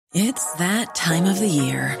It's that time of the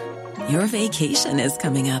year. Your vacation is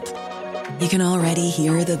coming up. You can already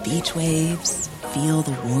hear the beach waves, feel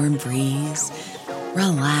the warm breeze,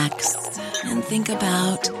 relax, and think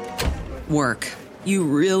about work. You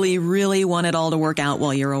really, really want it all to work out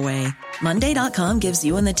while you're away. Monday.com gives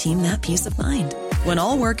you and the team that peace of mind. When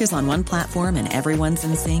all work is on one platform and everyone's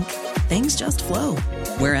in sync, things just flow.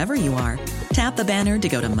 Wherever you are, tap the banner to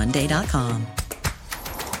go to Monday.com.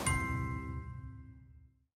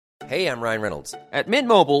 Hey, I'm Ryan Reynolds. At Mint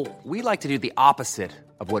Mobile, we like to do the opposite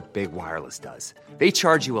of what Big Wireless does. They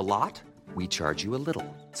charge you a lot, we charge you a little.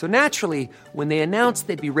 So naturally, when they announced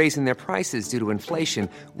they'd be raising their prices due to inflation,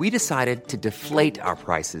 we decided to deflate our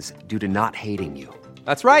prices due to not hating you.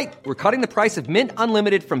 That's right. We're cutting the price of Mint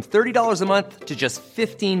Unlimited from $30 a month to just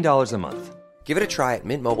 $15 a month. Give it a try at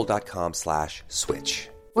mintmobile.com/switch.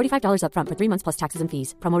 $45 up front for 3 months plus taxes and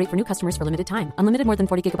fees. Promo rate for new customers for limited time. Unlimited more than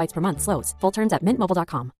 40 gigabytes per month. Slows full terms at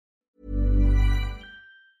mintmobile.com.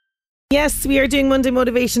 Yes, we are doing Monday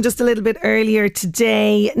Motivation just a little bit earlier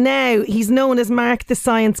today. Now, he's known as Mark the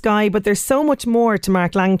Science Guy, but there's so much more to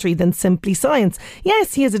Mark Langtry than simply science.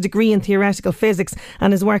 Yes, he has a degree in theoretical physics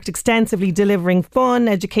and has worked extensively delivering fun,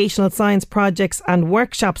 educational science projects and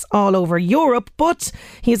workshops all over Europe, but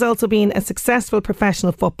he has also been a successful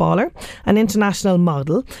professional footballer, an international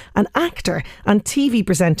model, an actor and TV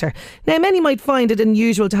presenter. Now, many might find it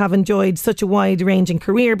unusual to have enjoyed such a wide-ranging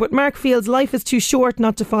career, but Mark feels life is too short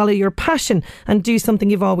not to follow your passion and do something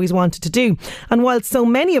you've always wanted to do. And while so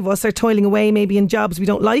many of us are toiling away maybe in jobs we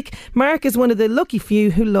don't like, Mark is one of the lucky few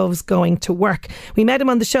who loves going to work. We met him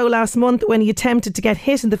on the show last month when he attempted to get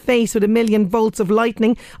hit in the face with 1,000,000 volts of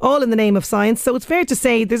lightning, all in the name of science. So it's fair to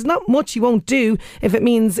say there's not much he won't do if it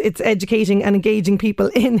means it's educating and engaging people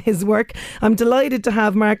in his work. I'm delighted to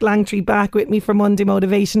have Mark Langtry back with me for Monday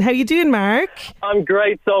Motivation. How are you doing, Mark? I'm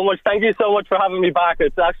great so much. Thank you so much for having me back.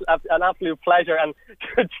 It's actually an absolute pleasure, and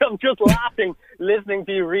I'm just laughing listening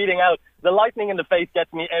to you reading out. The lightning in the face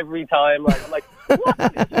gets me every time. I'm like, what?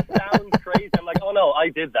 It just sounds crazy. I'm like, oh no, I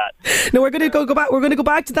did that. No, we're going to go back. We're going to go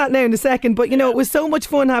back to that now in a second. But you know, it was so much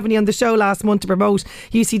fun having you on the show last month to promote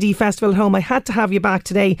UCD Festival at Home. I had to have you back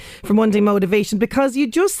today for Monday Motivation because you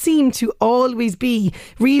just seem to always be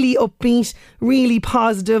really upbeat, really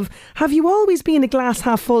positive. Have you always been a glass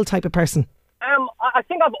half full type of person? I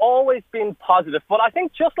think I've always been positive, but I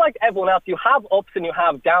think just like everyone else, you have ups and you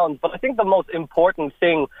have downs. But I think the most important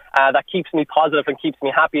thing that keeps me positive and keeps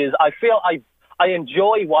me happy is I feel I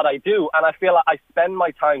enjoy what I do, and I feel like I spend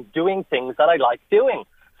my time doing things that I like doing.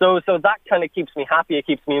 So that kind of keeps me happy. It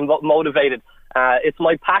keeps me motivated. It's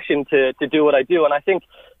my passion to do what I do, and I think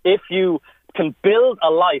if you can build a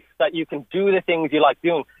life that you can do the things you like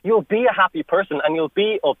doing, you'll be a happy person and you'll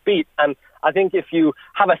be upbeat. And I think if you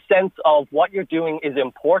have a sense of what you're doing is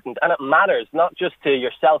important and it matters, not just to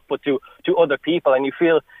yourself, but to other people, and you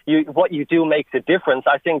feel what you do makes a difference,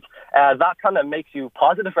 I think that kind of makes you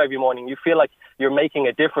positive every morning. You feel like you're making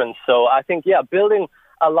a difference. So I think, building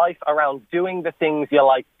a life around doing the things you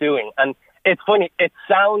like doing. And it's funny, it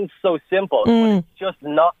sounds so simple, but it's just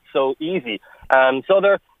not so easy. So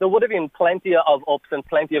there would have been plenty of ups and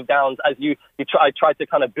plenty of downs as I tried to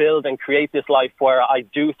kind of build and create this life where I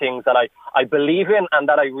do things that I believe in and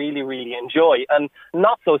that I really, really enjoy. And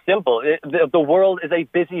not so simple. The world is a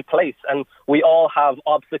busy place and we all have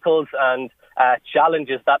obstacles and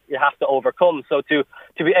challenges that you have to overcome. So to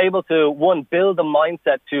be able to, one, build a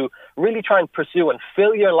mindset to really try and pursue and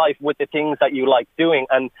fill your life with the things that you like doing.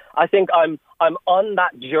 And I think I'm on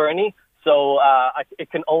that journey. So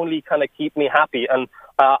it can only kind of keep me happy. And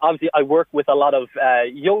obviously I work with a lot of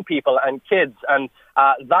young people and kids, and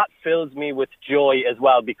that fills me with joy as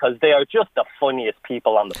well because they are just the funniest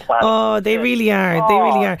people on the planet. Oh, they really are. They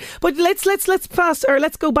really are. But let's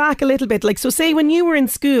go back a little bit. Like, so say when you were in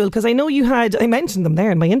school, because I know I mentioned them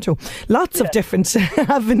there in my intro, lots of different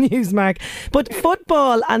avenues, Mark. But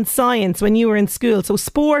football and science when you were in school, so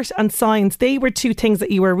sport and science, they were two things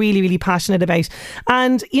that you were really, really passionate about.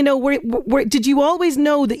 And, you know, did you always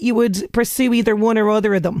know that you would pursue either one or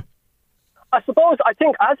other of them? I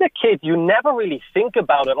think as a kid, you never really think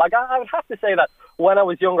about it. Like, I would have to say that when I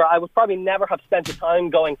was younger, I would probably never have spent the time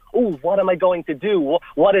going, oh, what am I going to do?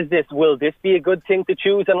 What is this? Will this be a good thing to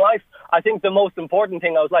choose in life? I think the most important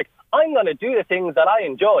thing, I was like, I'm going to do the things that I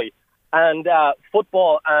enjoy. And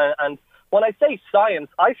football and when I say science,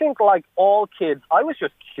 I think like all kids, I was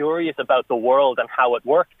just curious about the world and how it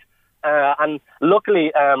worked. And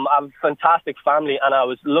luckily, I have a fantastic family, and I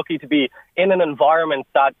was lucky to be in an environment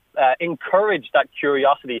that encouraged that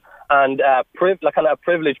curiosity and kind of a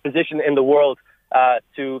privileged position in the world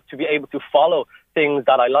to be able to follow things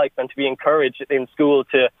that I like and to be encouraged in school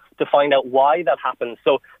to find out why that happens.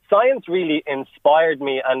 So science really inspired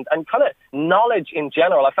me, and kind of knowledge in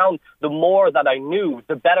general. I found the more that I knew,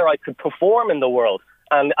 the better I could perform in the world.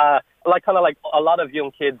 And like a lot of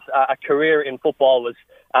young kids, a career in football was,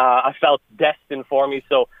 I felt, destined for me.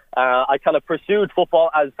 So I kind of pursued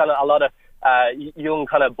football as kind of a lot of young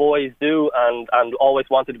kind of boys do, and always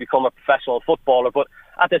wanted to become a professional footballer. But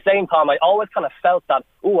at the same time, I always kind of felt that,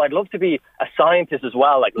 I'd love to be a scientist as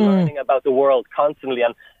well, like learning about the world constantly.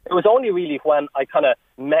 And it was only really when I kind of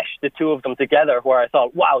meshed the two of them together where I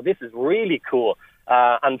thought, wow, this is really cool,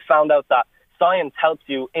 and found out that science helps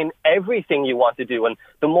you in everything you want to do. And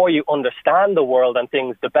the more you understand the world and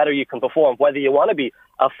things, the better you can perform, whether you want to be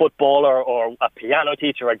a footballer or a piano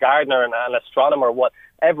teacher, a gardener, an astronomer,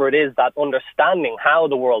 whatever it is, that understanding how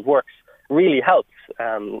the world works really helps.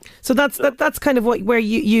 So that's kind of where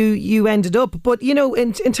you ended up. But,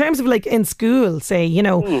 in terms of like in school, say,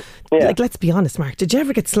 like, let's be honest, Mark, did you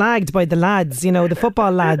ever get slagged by the lads, the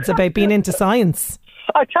football lads, about being into science?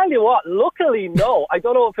 I tell you what, luckily, no. I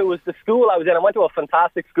don't know if it was the school I was in. I went to a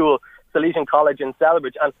fantastic school, Salesian College in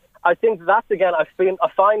Celbridge, and I think that's, again, I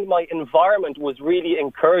find my environment was really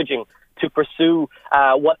encouraging to pursue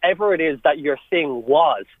whatever it is that your thing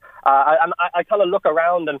was. I kind of look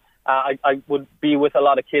around, and I would be with a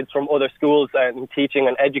lot of kids from other schools and teaching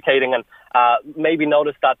and educating, and maybe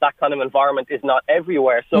notice that kind of environment is not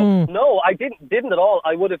everywhere. So no, I didn't at all.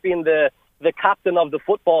 I would have been the captain of the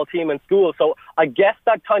football team in school. So I guess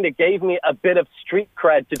that kind of gave me a bit of street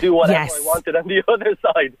cred to do whatever I wanted on the other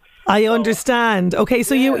side. I understand. Okay,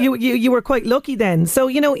 so you were quite lucky then. So,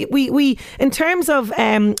 we in terms of,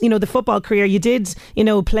 the football career, you did,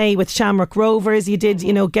 play with Shamrock Rovers. You did,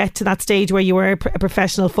 get to that stage where you were a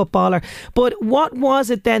professional footballer. But what was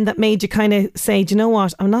it then that made you kind of say, do you know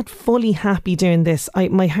what, I'm not fully happy doing this.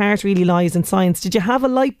 My heart really lies in science. Did you have a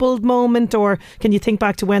light bulb moment, or can you think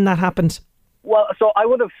back to when that happened? Well, so I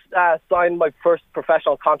would have signed my first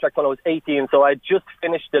professional contract when I was 18. So I just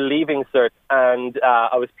finished the leaving cert, and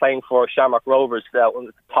I was playing for Shamrock Rovers, one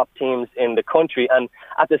of the top teams in the country. And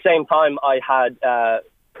at the same time, I had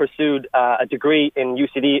pursued a degree in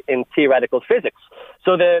UCD in theoretical physics.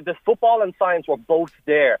 So the football and science were both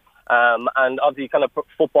there. And obviously kind of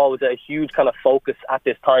football was a huge kind of focus at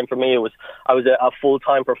this time for me. I was a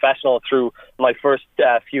full-time professional through my first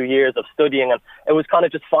few years of studying, and it was kind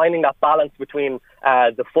of just finding that balance between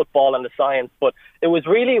the football and the science. But it was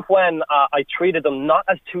really when I treated them not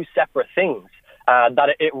as two separate things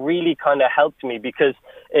that it really kind of helped me, because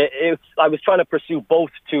I was trying to pursue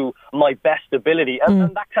both to my best ability,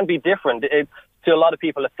 and that can be different. To a lot of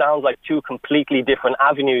people, it sounds like two completely different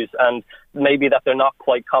avenues, and maybe that they're not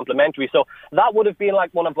quite complementary. So that would have been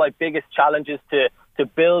like one of my biggest challenges, to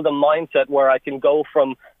build a mindset where I can go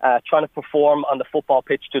from trying to perform on the football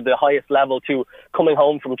pitch to the highest level, to coming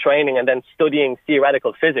home from training and then studying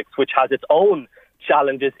theoretical physics, which has its own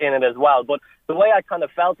challenges in it as well. But the way I kind of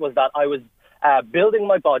felt was that I was building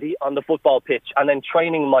my body on the football pitch and then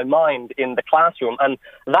training my mind in the classroom. And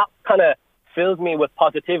that kind of filled me with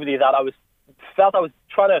positivity, that I felt I was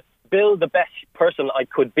trying to build the best person I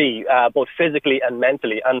could be, both physically and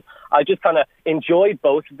mentally. And I just kind of enjoyed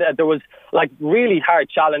both. There was like really hard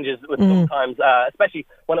challenges with sometimes, especially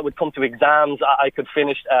when it would come to exams. I could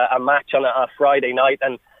finish a match on a Friday night,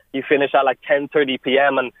 and you finish at like 10:30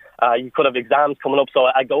 p.m. and you could have exams coming up. So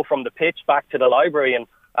I go from the pitch back to the library, and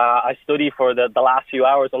I study for the last few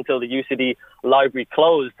hours until the UCD library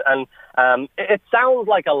closed. And it sounds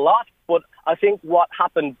like a lot, but I think what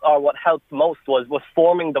happened, or what helped most, was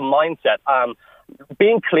forming the mindset,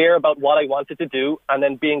 being clear about what I wanted to do, and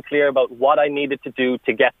then being clear about what I needed to do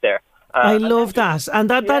to get there. I love that. And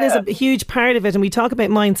that is a huge part of it. And we talk about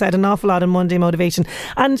mindset an awful lot on Monday Motivation.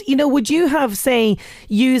 And, would you have, say,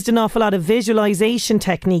 used an awful lot of visualization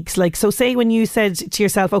techniques? Like, so say when you said to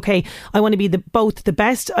yourself, okay, I want to be both the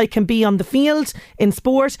best I can be on the field in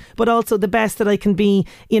sport, but also the best that I can be,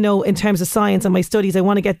 in terms of science and my studies. I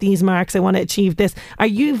want to get these marks. I want to achieve this. Are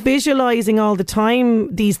you visualising all the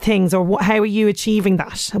time these things, or how are you achieving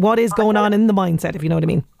that? What is going on in the mindset, if you know what I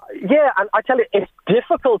mean? Yeah, and I tell you, it's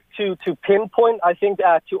difficult to pinpoint. I think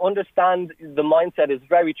to understand the mindset is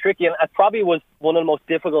very tricky, and it probably was one of the most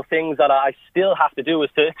difficult things that I still have to do, is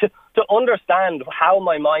to understand how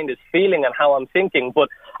my mind is feeling and how I'm thinking. But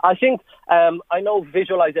I think I know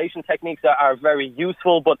visualization techniques are very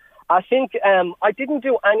useful, but I think I didn't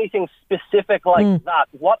do anything specific like that.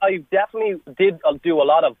 What I definitely did do a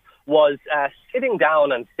lot of was sitting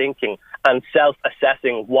down and thinking and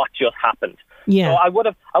self-assessing what just happened. Yeah. So I would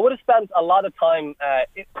have spent a lot of time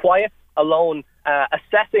quiet, alone,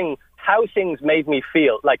 assessing how things made me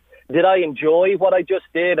feel. Like did I enjoy what I just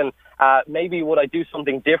did? And maybe would I do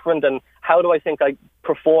something different? And how do I think I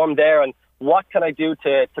performed there? And what can I do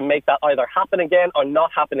to make that either happen again or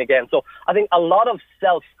not happen again? So I think a lot of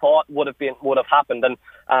self-thought would have happened. And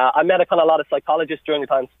I met a lot of psychologists during the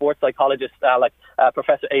time, sports psychologists like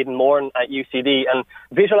Professor Aidan Moran at UCD. And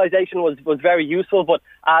visualization was very useful, but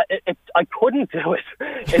I couldn't do it.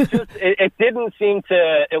 It didn't seem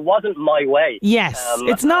to, it wasn't my way. Yes,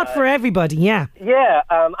 it's not for everybody, yeah. Yeah,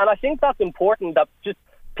 and I think that's important, that just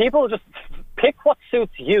people just pick what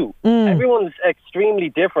suits you. Everyone's extremely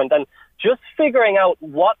different, and just figuring out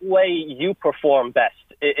what way you perform best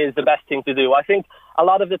is the best thing to do. I think a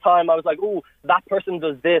lot of the time I was like, oh, that person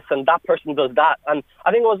does this and that person does that. And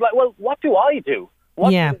I think it was like, well, what do I do?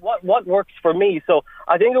 What works for me? So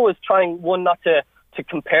I think it was trying, one, not to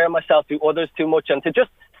compare myself to others too much, and to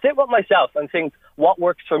just sit with myself and think what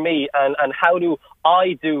works for me and how do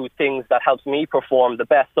I do things that helps me perform the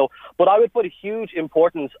best. So, but I would put a huge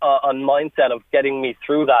importance on mindset of getting me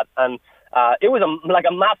through that. And it was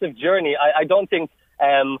a massive journey. I don't think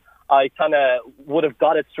I kind of would have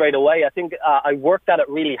got it straight away. I think I worked at it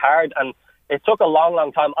really hard, and it took a long,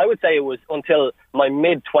 long time. I would say it was until my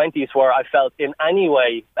mid-20s where I felt in any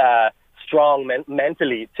way strong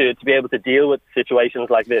mentally to be able to deal with situations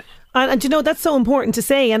like this. And you know, that's so important to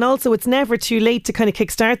say. And also, it's never too late to kind of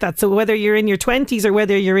kickstart that. So whether you're in your 20s or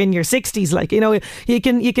whether you're in your 60s, like, you know, you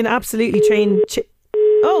can absolutely train.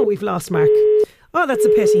 Oh, we've lost Mark. Oh, that's a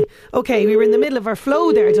pity. Okay, we were in the middle of our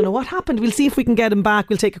flow there. I don't know what happened. We'll see if we can get him back.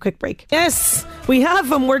 We'll take a quick break. Yes, we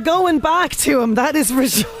have him. We're going back to him. That is for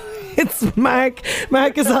sure. It's Mark.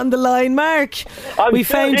 Mark is on the line. Mark, we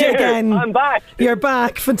found you again. I'm back. You're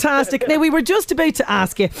back. Fantastic. Now, we were just about to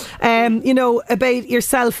ask you, you know, about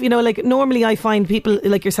yourself. You know, like, normally I find people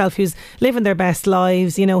like yourself who's living their best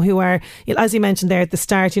lives, you know, who are, as you mentioned there at the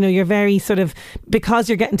start, you know, you're very sort of, because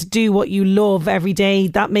you're getting to do what you love every day,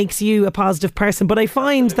 that makes you a positive person. But I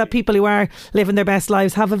find that people who are living their best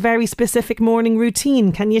lives have a very specific morning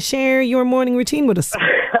routine. Can you share your morning routine with us?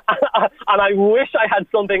 And I wish I had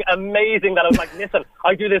something amazing that I was like, listen,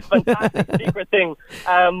 I do this fantastic secret thing.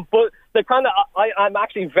 But the kind of, I'm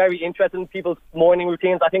actually very interested in people's morning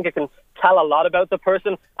routines. I think it can tell a lot about the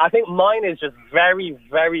person. I think mine is just very,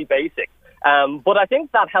 very basic. But I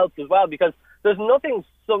think that helps as well, because there's nothing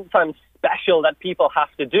sometimes special that people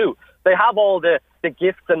have to do. They have all the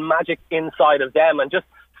gifts and magic inside of them, and just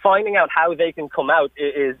finding out how they can come out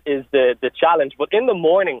is the challenge. But in the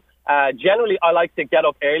morning, generally, I like to get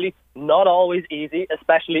up early. Not always easy,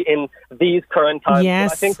 especially in these current times. Yes.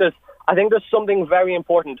 But I think there's something very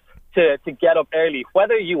important to get up early,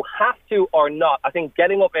 whether you have to or not. I think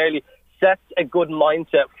getting up early sets a good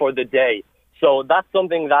mindset for the day. So that's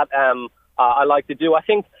something that I like to do. I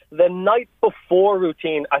think the night before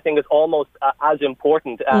routine, I think, is almost as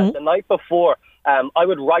important. The night before, I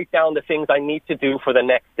would write down the things I need to do for the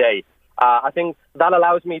next day. I think that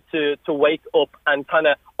allows me to wake up and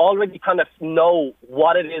already know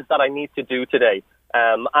what it is that I need to do today.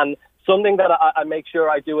 And something that I make sure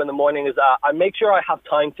I do in the morning is I make sure I have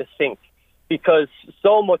time to think, because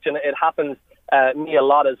so much, and it happens me a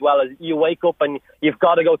lot as well, as you wake up and you've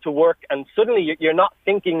got to go to work, and suddenly you're not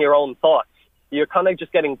thinking your own thoughts. You're kind of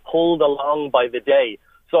just getting pulled along by the day.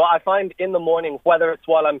 So I find in the morning, whether it's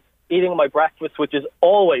while I'm eating my breakfast, which is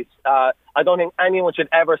always, I don't think anyone should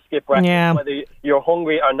ever skip breakfast. Yeah. Whether you're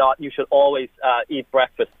hungry or not, you should always eat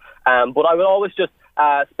breakfast. But I would always just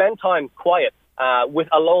spend time quiet,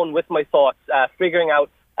 alone with my thoughts, figuring out,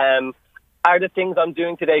 are the things I'm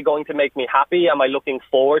doing today going to make me happy? Am I looking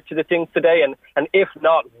forward to the things today? And if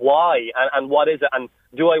not, why? And what is it? And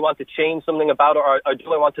do I want to change something about it? Or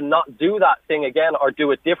do I want to not do that thing again or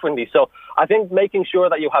do it differently? So I think making sure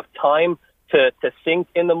that you have time to think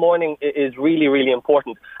in the morning is really, really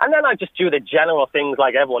important. And then I just do the general things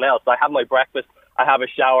like everyone else. I have my breakfast, I have a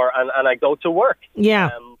shower, and I go to work. Yeah.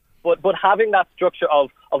 But having that structure of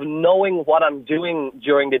knowing what I'm doing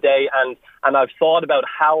during the day, and I've thought about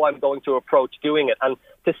how I'm going to approach doing it, and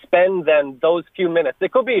to spend then those few minutes.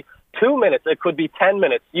 It could be 2 minutes, it could be 10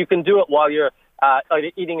 minutes. You can do it while you're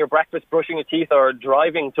either eating your breakfast, brushing your teeth, or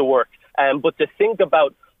driving to work. But to think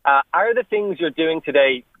about, are the things you're doing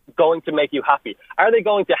today going to make you happy? Are they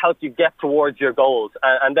going to help you get towards your goals?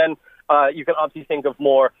 And then you can obviously think of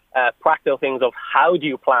more practical things of how do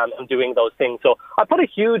you plan on doing those things. So I put a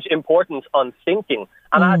huge importance on thinking.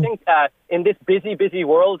 And I think in this busy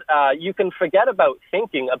world, you can forget about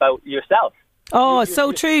thinking about yourself. Oh,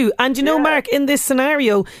 so true. And you know, Mark, in this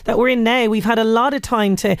scenario that we're in now, we've had a lot of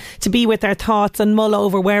time to be with our thoughts and mull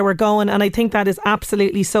over where we're going. And I think that is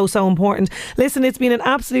absolutely so important. Listen, it's been an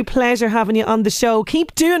absolute pleasure having you on the show.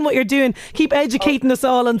 Keep doing what you're doing. Keep educating us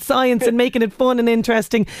all on science and making it fun and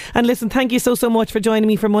interesting. And listen, thank you so much for joining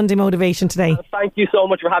me for Monday Motivation today. Thank you so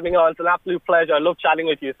much for having me on. It's an absolute pleasure. I love chatting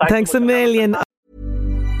with you. Thanks a million.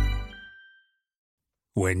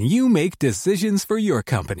 When you make decisions for your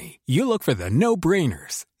company, you look for the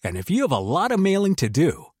no-brainers. And if you have a lot of mailing to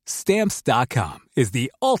do, Stamps.com is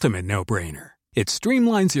the ultimate no-brainer. It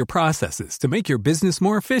streamlines your processes to make your business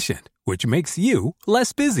more efficient, which makes you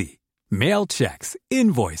less busy. Mail checks,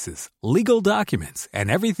 invoices, legal documents,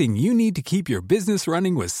 and everything you need to keep your business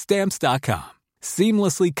running with Stamps.com.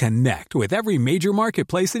 Seamlessly connect with every major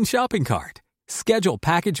marketplace and shopping cart. Schedule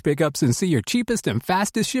package pickups and see your cheapest and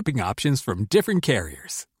fastest shipping options from different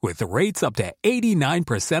carriers, with rates up to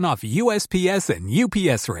 89% off USPS and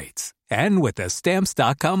UPS rates. And with the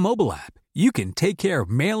Stamps.com mobile app, you can take care of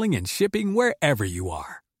mailing and shipping wherever you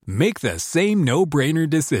are. Make the same no-brainer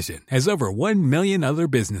decision as over 1 million other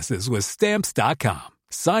businesses with Stamps.com.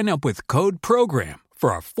 Sign up with code PROGRAM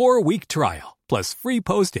for a 4-week trial, plus free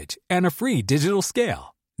postage and a free digital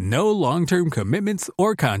scale. No long-term commitments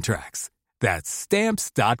or contracts. That's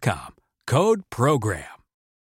Stamps.com. Code PROGRAM.